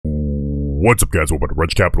What's up, guys? Welcome to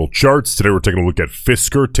Roensch Capital Charts. Today we're taking a look at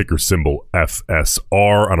Fisker, ticker symbol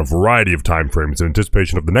FSR, on a variety of time frames in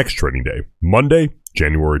anticipation of the next trading day, Monday,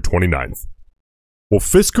 January 29th. Well,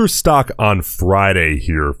 Fisker stock on Friday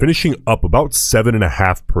here, finishing up about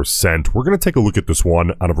 7.5%. We're going to take a look at this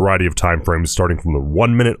one on a variety of time frames, starting from the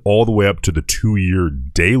 1 minute all the way up to the 2-year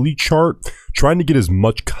daily chart, trying to get as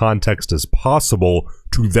much context as possible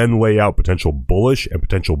to then lay out potential bullish and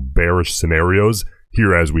potential bearish scenarios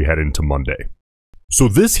here as we head into Monday. So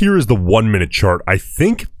this here is the 1 minute chart. I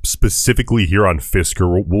think specifically here on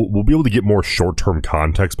Fisker, we'll be able to get more short-term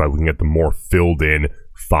context by looking at the more filled in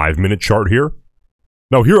 5 minute chart here.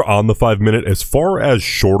 Now here on the 5 minute, as far as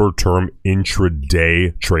shorter term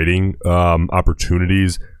intraday trading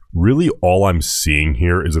opportunities, really all I'm seeing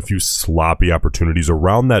here is a few sloppy opportunities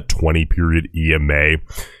around that 20 period EMA.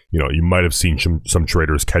 You know, you might have seen some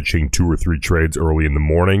traders catching 2 or 3 trades early in the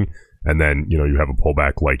morning, and then, you know, you have a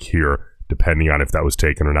pullback like here, depending on if that was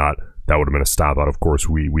taken or not. That would have been a stop out. Of course,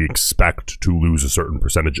 we expect to lose a certain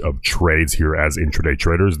percentage of trades here as intraday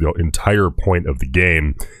traders. The entire point of the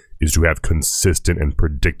game is to have consistent and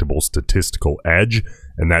predictable statistical edge,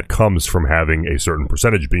 and that comes from having a certain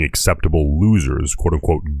percentage being acceptable losers,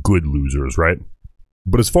 quote-unquote good losers, right?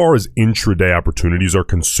 But as far as intraday opportunities are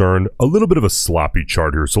concerned, a little bit of a sloppy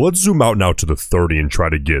chart here. So let's zoom out now to the 30 and try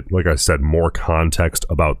to get, like I said, more context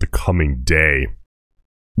about the coming day.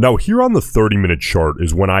 Now here on the 30-minute chart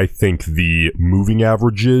is when I think the moving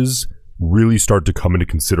averages really start to come into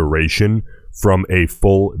consideration from a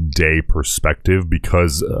full day perspective,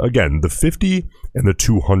 because again, the 50 and the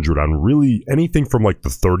 200 on really anything from like the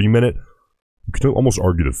 30-minute, you can almost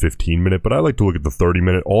argue the 15-minute, but I like to look at the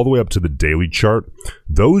 30-minute all the way up to the daily chart.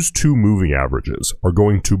 Those two moving averages are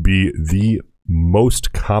going to be the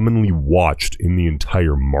most commonly watched in the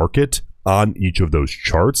entire market on each of those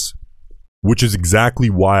charts, which is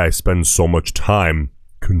exactly why I spend so much time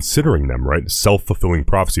considering them, right? Self-fulfilling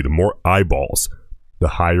prophecy. The more eyeballs, the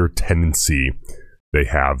higher tendency they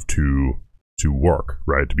have to work,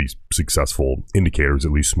 right? To be successful indicators,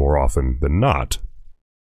 at least more often than not.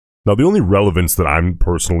 Now, the only relevance that I'm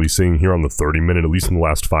personally seeing here on the 30-minute, at least in the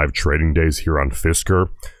last 5 trading days here on Fisker,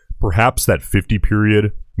 perhaps that 50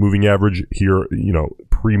 period moving average here, you know,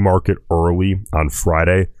 pre-market early on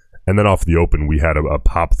Friday, and then off the open, we had a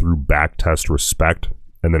pop through back test respect,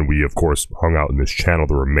 and then we, of course, hung out in this channel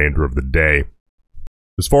the remainder of the day.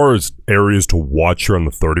 As far as areas to watch here on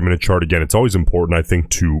the 30-minute chart, again, it's always important, I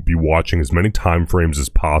think, to be watching as many time frames as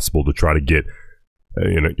possible to try to get,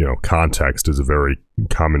 you know, context is a very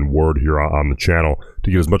common word here on the channel,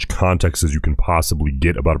 to get as much context as you can possibly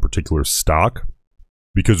get about a particular stock.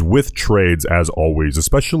 Because with trades, as always,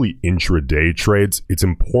 especially intraday trades, it's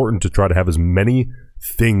important to try to have as many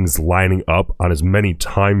things lining up on as many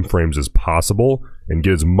time frames as possible and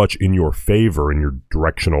get as much in your favor, in your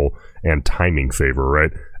directional and timing favor,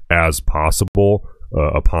 right, as possible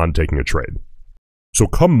upon taking a trade. So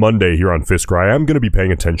come Monday here on Fisker, I am going to be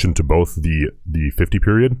paying attention to both the 50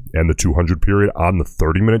 period and the 200 period on the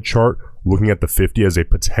 30-minute chart, looking at the 50 as a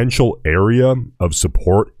potential area of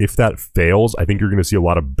support. If that fails, I think you're going to see a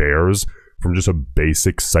lot of bears from just a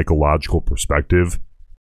basic psychological perspective,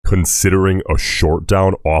 considering a short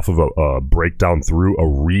down off of a breakdown through a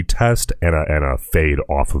retest and a fade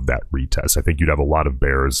off of that retest. I think you'd have a lot of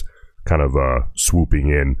bears kind of swooping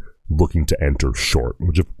in, looking to enter short,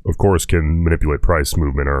 which of course can manipulate price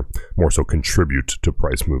movement or more so contribute to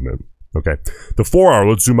price movement. Okay, the 4 hour,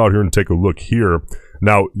 let's zoom out here and take a look here.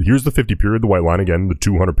 Now, here's the 50 period, the white line again, the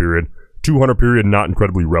 200 period. 200 period, not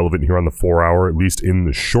incredibly relevant here on the 4 hour, at least in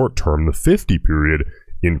the short term. The 50 period,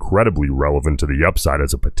 incredibly relevant to the upside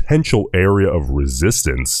as a potential area of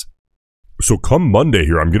resistance. So come Monday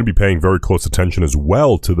here, I'm going to be paying very close attention as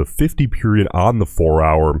well to the 50 period on the 4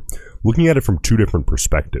 hour, looking at it from 2 different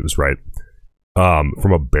perspectives, right?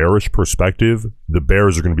 From a bearish perspective, the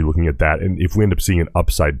bears are going to be looking at that, and if we end up seeing an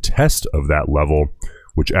upside test of that level,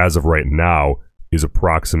 which as of right now is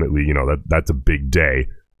approximately, you know, that's a big day,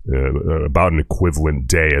 about an equivalent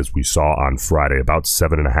day as we saw on Friday, about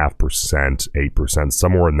 7.5%, 8%,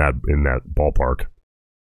 somewhere in that ballpark.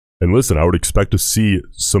 And listen, I would expect to see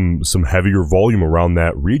some heavier volume around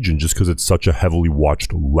that region just because it's such a heavily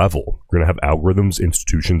watched level. We're going to have algorithms,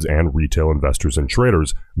 institutions, and retail investors and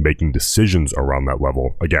traders making decisions around that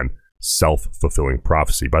level. Again, self-fulfilling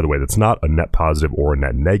prophecy. By the way, that's not a net positive or a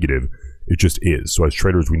net negative. It just is. So as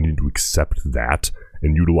traders, we need to accept that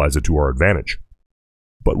and utilize it to our advantage.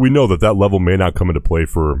 But we know that that level may not come into play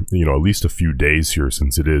for, you know, at least a few days here,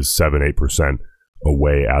 since it is 7-8%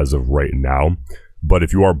 away as of right now. But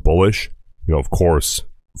if you are bullish, you know, of course,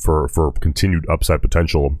 for continued upside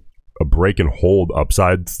potential, a break and hold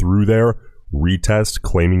upside through there retest,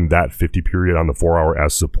 claiming that 50 period on the 4-hour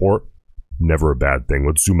as support, never a bad thing.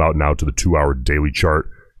 Let's zoom out now to the 2-hour daily chart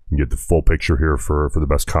and get the full picture here for the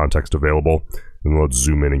best context available. And let's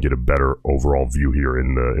zoom in and get a better overall view here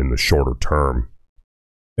in the shorter term.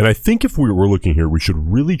 And I think if we were looking here, we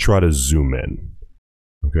should really try to zoom in.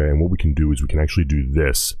 Okay, and what we can do is we can actually do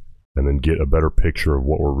this and then get a better picture of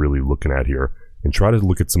what we're really looking at here and try to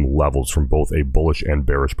look at some levels from both a bullish and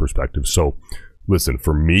bearish perspective. So listen,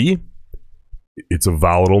 for me, it's a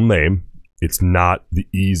volatile name. It's not the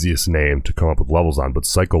easiest name to come up with levels on, but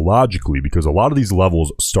psychologically, because a lot of these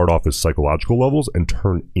levels start off as psychological levels and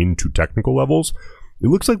turn into technical levels, it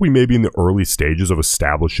looks like we may be in the early stages of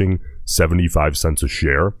establishing 75 cents a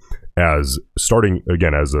share as starting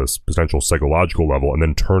again as a potential psychological level and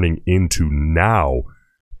then turning into now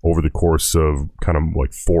over the course of kind of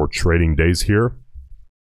like 4 trading days here.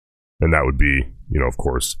 And that would be, you know, of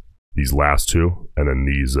course, these last 2 and then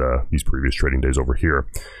these previous trading days over here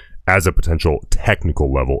as a potential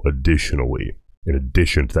technical level additionally, in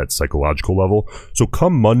addition to that psychological level. So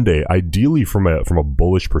come Monday, ideally from a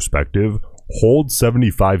bullish perspective, hold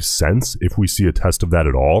 75 cents if we see a test of that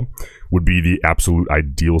at all would be the absolute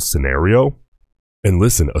ideal scenario. And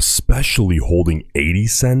listen, especially holding 80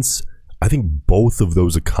 cents, I think both of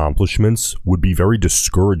those accomplishments would be very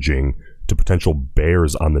discouraging to potential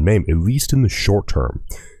bears on the name, at least in the short term.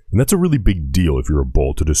 And that's a really big deal if you're a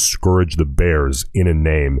bull, to discourage the bears in a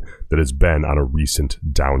name that has been on a recent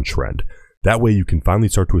downtrend. That way you can finally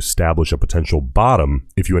start to establish a potential bottom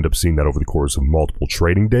if you end up seeing that over the course of multiple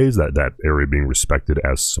trading days, that area being respected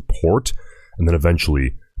as support, and then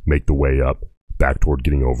eventually make the way up back toward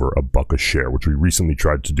getting over $1 a share, which we recently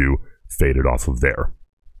tried to do, faded off of there.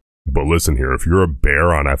 But listen here, if you're a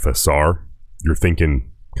bear on FSR, you're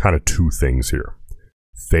thinking kind of 2 things here.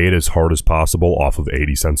 Fade as hard as possible off of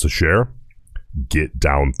 80 cents a share, get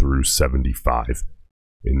down through 75.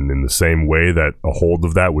 And in the same way that a hold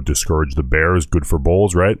of that would discourage the bears, good for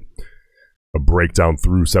bulls, right? A breakdown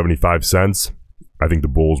through 75 cents, I think the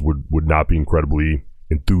bulls would not be incredibly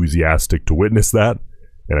enthusiastic to witness that.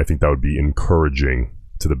 And I think that would be encouraging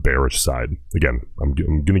to the bearish side. Again, I'm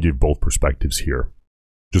going to give both perspectives here,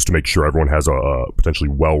 just to make sure everyone has a potentially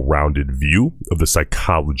well-rounded view of the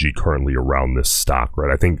psychology currently around this stock,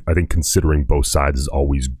 right? I think considering both sides is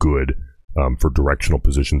always good for directional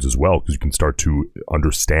positions as well, because you can start to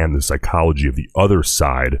understand the psychology of the other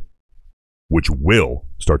side, which will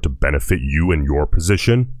start to benefit you and your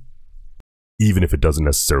position, even if it doesn't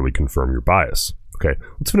necessarily confirm your bias. Okay,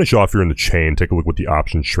 let's finish off here in the chain, take a look what the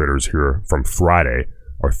options traders here from Friday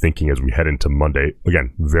are thinking as we head into Monday.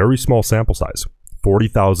 Again, very small sample size.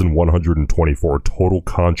 40,124 total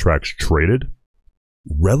contracts traded.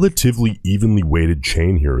 Relatively evenly weighted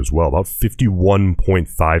chain here as well. About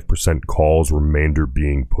 51.5% calls, remainder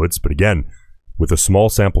being puts. But again, with a small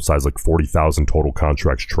sample size like 40,000 total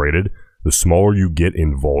contracts traded, the smaller you get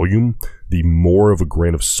in volume, the more of a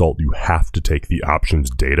grain of salt you have to take the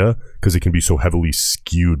options data, because it can be so heavily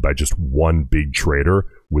skewed by just one big trader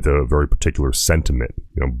with a very particular sentiment,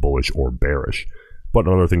 you know, bullish or bearish. But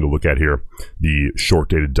another thing to look at here, the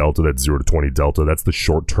short-dated delta, that 0 to 20 delta, that's the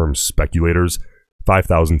short-term speculators.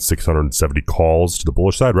 5,670 calls to the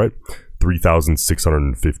bullish side, right?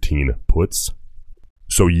 3,615 puts.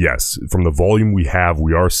 So yes, from the volume we have,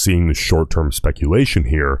 we are seeing the short-term speculation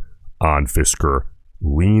here on Fisker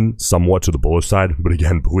lean somewhat to the bullish side. But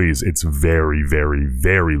again, please, it's very, very,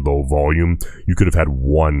 very low volume. You could have had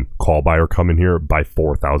one call buyer come in here, buy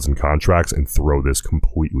 4,000 contracts, and throw this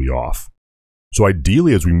completely off. So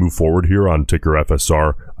ideally, as we move forward here on ticker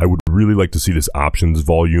FSR, I would really like to see this options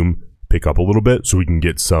volume pick up a little bit so we can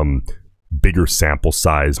get some bigger sample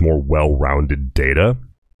size, more well-rounded data.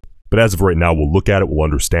 But as of right now, we'll look at it, we'll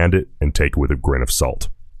understand it, and take it with a grain of salt.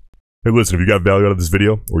 Hey, listen, if you got value out of this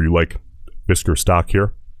video, or you like Fisker stock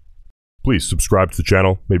here, please subscribe to the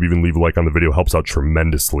channel, maybe even leave a like on the video. Helps out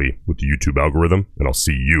tremendously with the YouTube algorithm, and I'll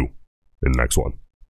see you in the next one.